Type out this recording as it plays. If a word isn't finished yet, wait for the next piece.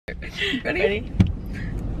Ready?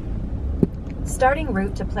 Starting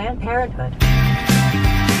route to Planned Parenthood.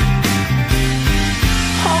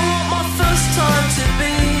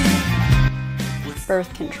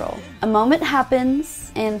 Birth control. A moment happens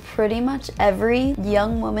in pretty much every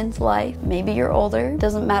young woman's life, maybe you're older,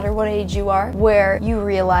 doesn't matter what age you are, where you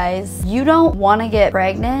realize you don't want to get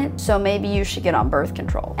pregnant, so maybe you should get on birth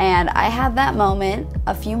control. And I had that moment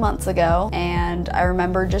a few months ago, and I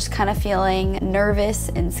remember just kind of feeling nervous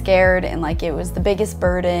and scared and like it was the biggest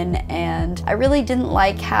burden, and I really didn't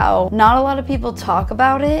like how not a lot of people talk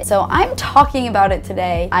about it. So I'm talking about it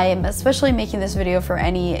today. I am especially making this video for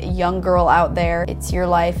any young girl out there. It's your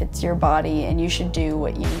life, it's your body, and you should do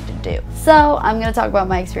what you need to do. So I'm gonna talk about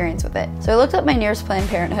my experience with it. So I looked up my nearest Planned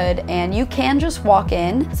Parenthood, and you can just walk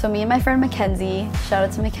in. So me and my friend Mackenzie, shout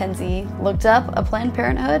out to Mackenzie, looked up a Planned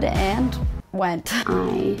Parenthood and went.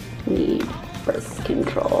 I need birth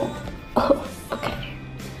control. Oh, okay.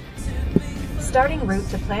 Starting route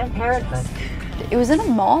to Planned Parenthood. It was in a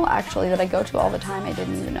mall actually that I go to all the time. I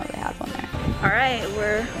didn't even know they had one there. All right,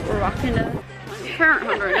 we're walking to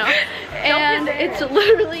Parenthood right now, and it's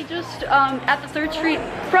literally just at the 3rd Street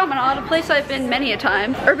Promenade, a place I've been many a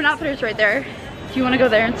time. Urban Outfitters right there. Do you want to go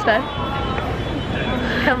there instead?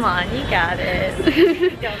 Come on, you got it.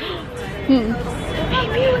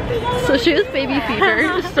 So she has baby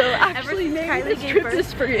fever, so actually maybe this trip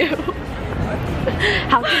is for you.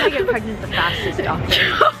 How can I get pregnant the fastest,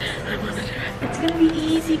 doctor? It's gonna be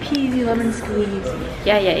easy peasy lemon squeezy.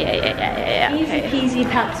 Yeah. Easy peasy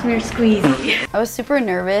pap smear squeezy. I was super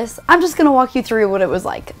nervous. I'm just gonna walk you through what it was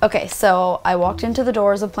like. Okay, so I walked into the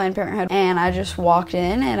doors of Planned Parenthood, and I just walked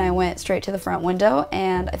in and I went straight to the front window,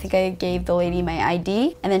 and I think I gave the lady my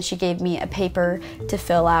ID, and then she gave me a paper to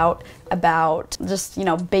fill out about just, you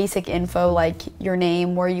know, basic info like your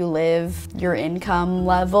name, where you live, your income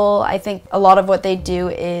level. I think a lot of what they do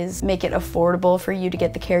is make it affordable for you to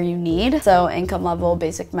get the care you need. So income level,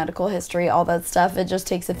 basic medical history, all that stuff. It just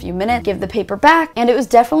takes a few minutes, give the paper back. And it was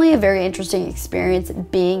definitely a very interesting experience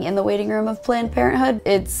being in the waiting room of Planned Parenthood.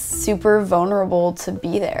 It's super vulnerable to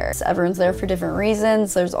be there. So everyone's there for different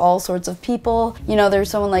reasons. There's all sorts of people. You know, there's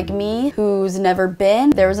someone like me who's never been.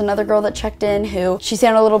 There was another girl that checked in who, she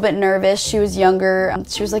sounded a little bit nervous. She was younger.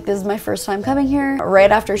 She was like, this is my first time coming here.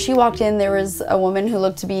 Right after she walked in, there was a woman who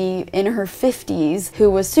looked to be in her 50s who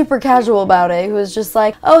was super casual about it, who was just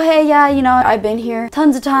like, oh hey, yeah, you know, I've been here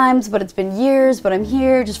tons of times, but it's been years, but I'm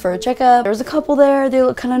here just for a checkup. There was a couple there, they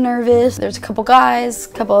look kind of nervous. There's a couple guys,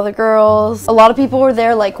 a couple other girls. A lot of people were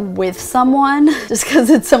there like with someone, just because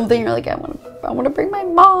it's something you're like, I want to bring my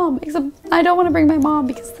mom, except I don't want to bring my mom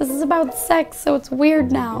because this is about sex, so it's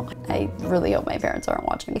weird now. I really hope my parents aren't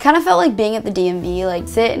watching. It kind of felt like being at the DMV, like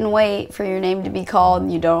sit and wait for your name to be called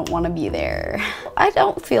and you don't want to be there. I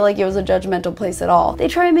don't feel like it was a judgmental place at all. They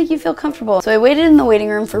try and make you feel comfortable. So I waited in the waiting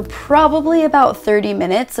room for probably about 30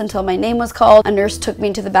 minutes until my name was called. A nurse took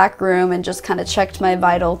me to the back room and just kind of checked my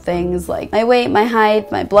vital things like my weight, my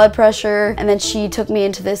height, my blood pressure, and then she took me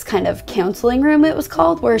into this kind of counseling room, it was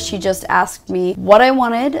called, where she just asked me what I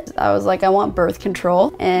wanted. I was like, I want birth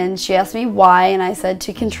control, and she asked me why, and I said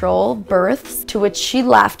to control births, to which she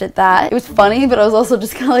laughed at that. It was funny, but I was also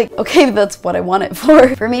just kind of like, okay, that's what I want it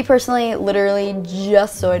for. For me personally, literally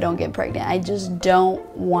just so I don't get pregnant. I just don't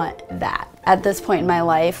want that at this point in my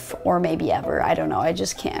life, or maybe ever. I don't know. I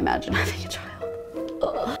just can't imagine having a child.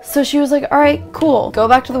 So she was like, all right, cool, go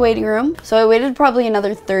back to the waiting room. So I waited probably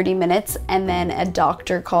another 30 minutes, and then a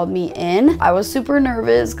doctor called me in. I was super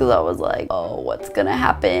nervous because I was like, oh, what's gonna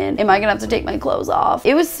happen? Am I gonna have to take my clothes off?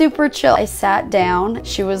 It was super chill. I sat down.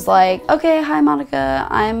 She was like, okay, hi Monica,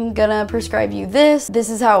 I'm gonna prescribe you this. This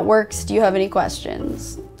is how it works. Do you have any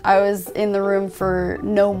questions? I was in the room for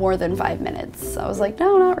no more than 5 minutes. I was like,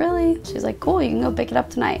 no, not really. She's like, cool, you can go pick it up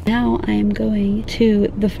tonight. Now I am going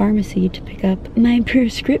to the pharmacy to pick up my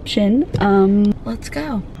prescription. Let's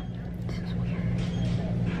go. This is weird.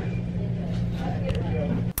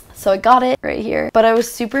 So I got it right here, but I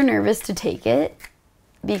was super nervous to take it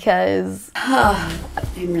because I'm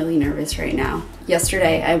really nervous right now.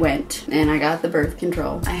 Yesterday I went and I got the birth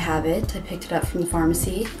control. I have it. I picked it up from the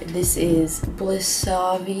pharmacy. This is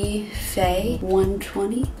Blisavi Fe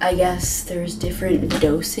 120. I guess there's different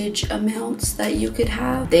dosage amounts that you could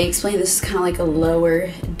have. They explain this is kind of like a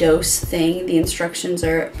lower dose thing. The instructions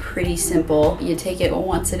are pretty simple. You take it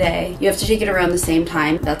once a day. You have to take it around the same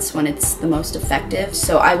time. That's when it's the most effective.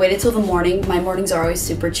 So I waited till the morning. My mornings are always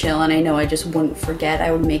super chill, and I know I just wouldn't forget.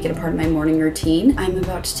 I would make it a part of my morning routine. I'm about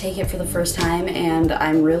about to take it for the first time, and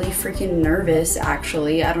I'm really freaking nervous,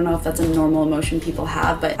 actually. I don't know if that's a normal emotion people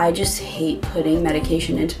have, but I just hate putting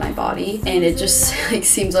medication into my body, and it just like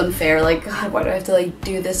seems unfair. Like, God, why do I have to like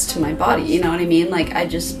do this to my body? You know what I mean? Like,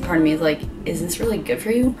 part of me is like, is this really good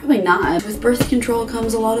for you? Probably not. With birth control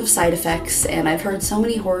comes a lot of side effects, and I've heard so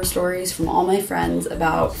many horror stories from all my friends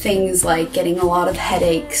about things like getting a lot of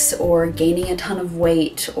headaches or gaining a ton of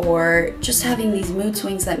weight or just having these mood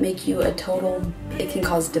swings that make you a total, it can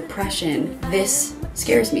cause depression. This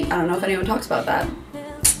scares me. I don't know if anyone talks about that.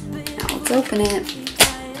 Now let's open it.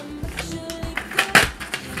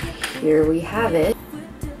 Here we have it.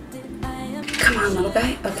 Come on, little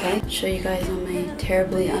guy. Okay, show you guys on my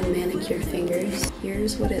terribly unmanicured fingers.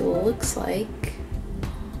 Here's what it looks like.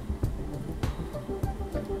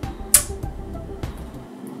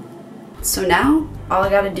 So now, all I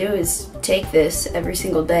gotta do is take this every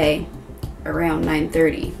single day around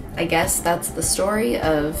 9:30. I guess that's the story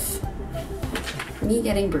of me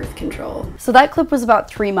getting birth control. So that clip was about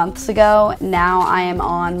 3 months ago. Now I am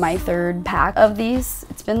on my 3rd pack of these.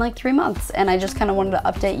 It's been like 3 months, and I just kind of wanted to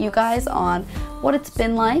update you guys on what it's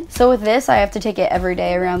been like. So with this, I have to take it every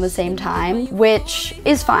day around the same time, which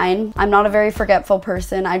is fine. I'm not a very forgetful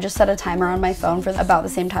person. I just set a timer on my phone for about the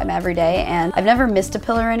same time every day, and I've never missed a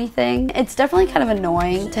pill or anything. It's definitely kind of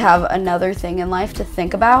annoying to have another thing in life to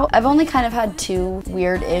think about. I've only kind of had 2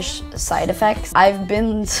 weird-ish side effects. I've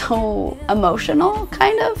been so emotional,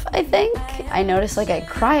 kind of, I think. I notice like I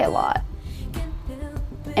cry a lot.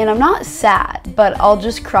 And I'm not sad, but I'll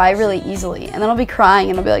just cry really easily. And then I'll be crying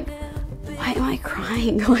and I'll be like, why am I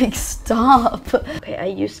crying? Like, stop. Okay, I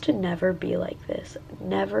used to never be like this.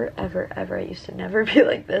 Never, ever, ever. I used to never be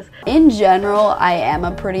like this. In general, I am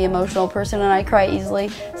a pretty emotional person and I cry easily.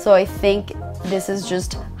 So I think this has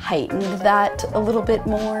just heightened that a little bit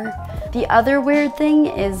more. The other weird thing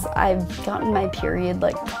is I've gotten my period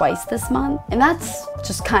like twice this month, and that's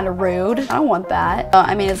just kind of rude. I don't want that.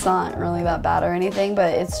 I mean, it's not really that bad or anything,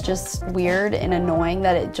 but it's just weird and annoying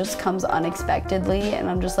that it just comes unexpectedly, and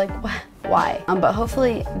I'm just like, what? Why? But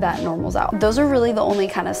hopefully that normals out. Those are really the only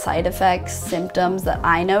kind of side effects, symptoms that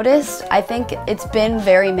I noticed. I think it's been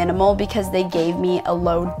very minimal because they gave me a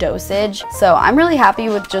low dosage. So I'm really happy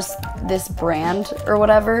with just this brand or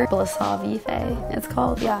whatever. Blisavife, it's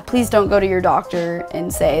called, yeah. Please don't go to your doctor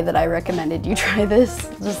and say that I recommended you try this.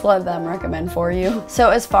 Just let them recommend for you.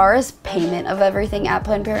 So as far as payment of everything at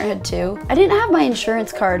Planned Parenthood too, I didn't have my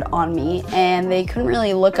insurance card on me and they couldn't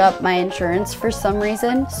really look up my insurance for some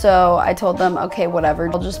reason. So I told them, okay, whatever,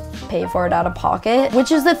 I'll just pay for it out of pocket,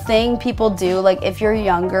 which is the thing people do. Like if you're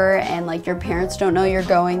younger and like your parents don't know you're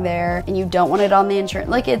going there and you don't want it on the insurance,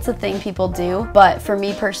 like it's a thing people do. But for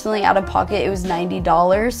me personally, out of pocket, it was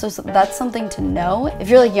 $90. So that's something to know. If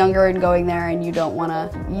you're like younger and going there and you don't want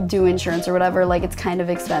to do insurance or whatever, like it's kind of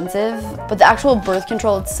expensive. But the actual birth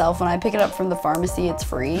control itself, when I pick it up from the pharmacy, it's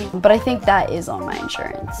free. But I think that is on my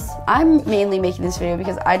insurance. I'm mainly making this video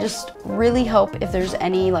because I just really hope if there's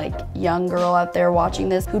any like young girl out there watching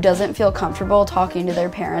this who doesn't feel comfortable talking to their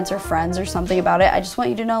parents or friends or something about it, I just want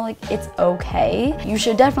you to know like it's okay. You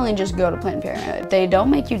should definitely just go to Planned Parenthood. They don't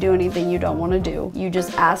make you do anything you don't want to do. You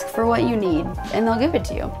just ask for what you need and they'll give it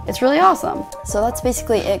to you. It's really awesome. So that's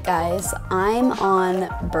basically it, guys. I'm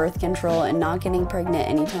on birth control and not getting pregnant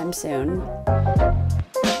anytime soon.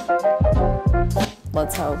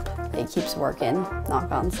 Let's hope it keeps working.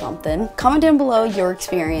 Knock on something. Comment down below your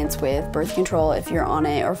experience with birth control, if you're on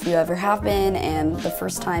it or if you ever have been, and the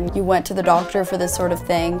first time you went to the doctor for this sort of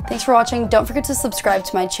thing. Thanks for watching. Don't forget to subscribe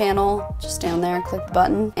to my channel. Just down there, click the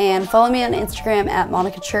button. And follow me on Instagram at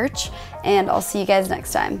Monica Church. And I'll see you guys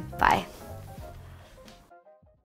next time. Bye.